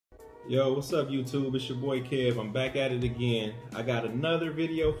Yo, what's up YouTube? It's your boy Kev. I'm back at it again. I got another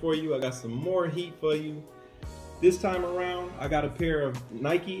video for you. I got some more heat for you. This time around, I got a pair of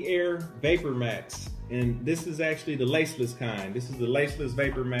Nike Air Vapormax. And this is actually the laceless kind. This is the laceless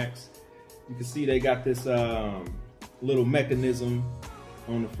Vapormax. You can see they got this little mechanism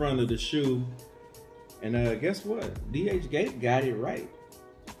on the front of the shoe. And guess what? DHgate got it right.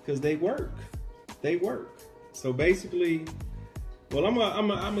 Because they work. They work. So basically, well, I'm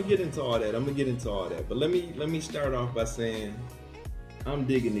gonna get into all that. But let me start off by saying I'm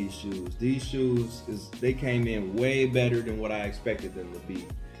digging these shoes. These shoes they came in way better than what I expected them to be.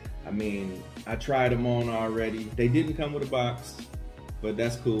 I mean, I tried them on already. They didn't come with a box, but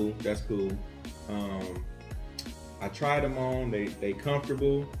that's cool. That's cool. I tried them on. They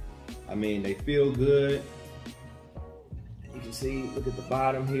comfortable. I mean, they feel good. You can see, look at the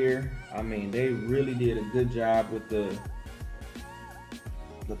bottom here. I mean, they really did a good job with the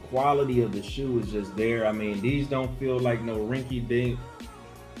quality of the shoe is just there. I mean, these don't feel like no rinky-dink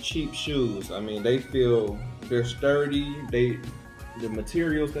cheap shoes. I mean, they're sturdy. The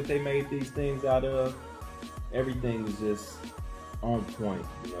materials that they made these things out of, everything is just on point,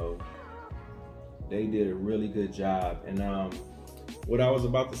 you know. They did a really good job. And what I was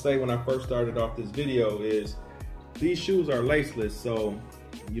about to say when I first started off this video is these shoes are laceless, so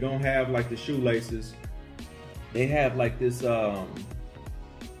you don't have like the shoelaces. They have like this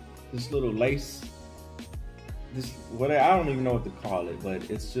little lace, I don't even know what to call it, but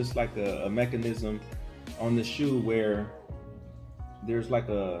it's just like a mechanism on the shoe where there's like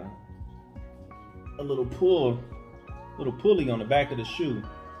a little pulley on the back of the shoe.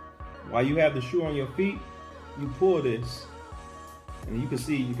 While you have the shoe on your feet, you pull this, and you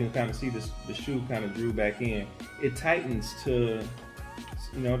can kind of see the shoe kind of drew back in. It tightens to,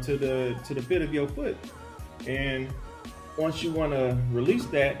 you know, to the fit of your foot. And once you want to release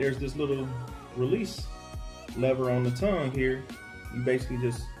that, there's this little release lever on the tongue here. You basically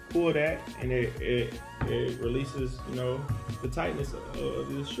just pull that, and it releases, you know, the tightness of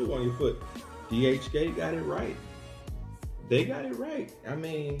the shoe on your foot. DHgate got it right. They got it right. I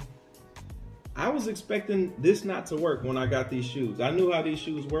mean, I was expecting this not to work when I got these shoes. I knew how these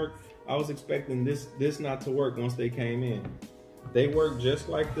shoes work. I was expecting this not to work once they came in. They work just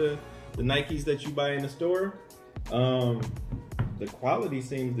like the Nikes that you buy in the store. The quality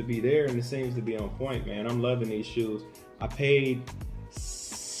seems to be there, and it seems to be on point, man. I'm loving these shoes. I paid,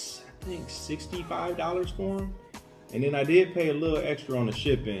 I think, $65 for them, and then I did pay a little extra on the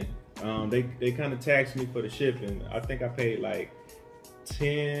shipping. They kind of taxed me for the shipping. I think I paid like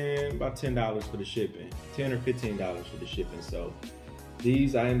about $10 for the shipping, $10 or $15 for the shipping. So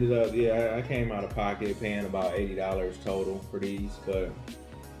these, I ended up, I came out of pocket paying about $80 total for these, but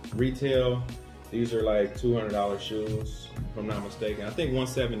retail, these are like $200 shoes, if I'm not mistaken. I think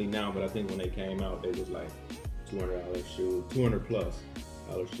 $170 now, but I think when they came out, they was like $200 shoes, $200 plus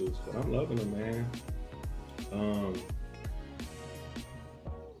shoes. But I'm loving them, man.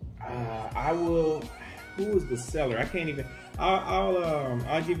 Who was the seller? I can't even.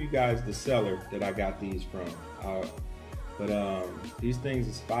 I'll give you guys the seller that I got these from. But these things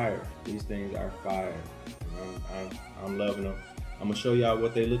is fire. These things are fire. I'm loving them. I'm gonna show y'all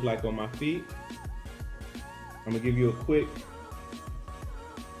what they look like on my feet. I'm gonna give you a quick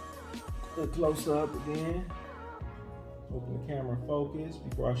close up again. Open the camera focus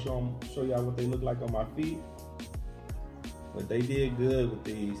before I show y'all what they look like on my feet. But they did good with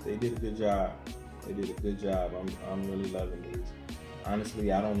these. They did a good job. They did a good job. I'm really loving these.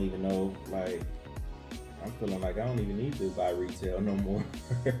 Honestly, I don't even know, like, I'm feeling like I don't even need to buy retail no more.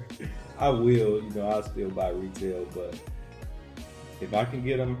 I will, you know, I'll still buy retail, but if I can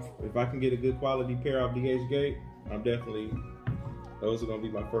get them, if I can get a good quality pair off DHgate, I'm definitely, those are gonna be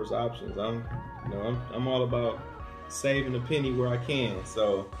my first options. I'm all about saving a penny where I can.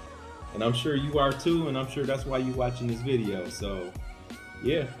 So, and I'm sure you are too, and I'm sure that's why you're watching this video. So,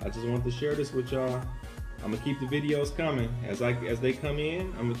 yeah, I just wanted to share this with y'all. I'm gonna keep the videos coming as they come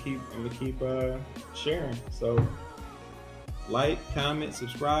in. I'm gonna keep sharing. So, like, comment,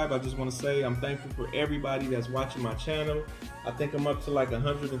 subscribe. I just want to say I'm thankful for everybody that's watching my channel. I think I'm up to like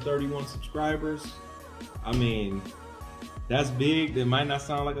 131 subscribers. I mean, that's big. That might not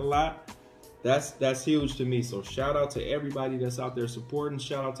sound like a lot. That's huge to me. So shout out to everybody that's out there supporting.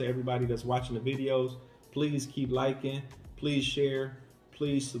 Shout out to everybody that's watching the videos. Please keep liking. Please share.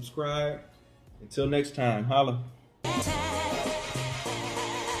 Please subscribe. Until next time, holla.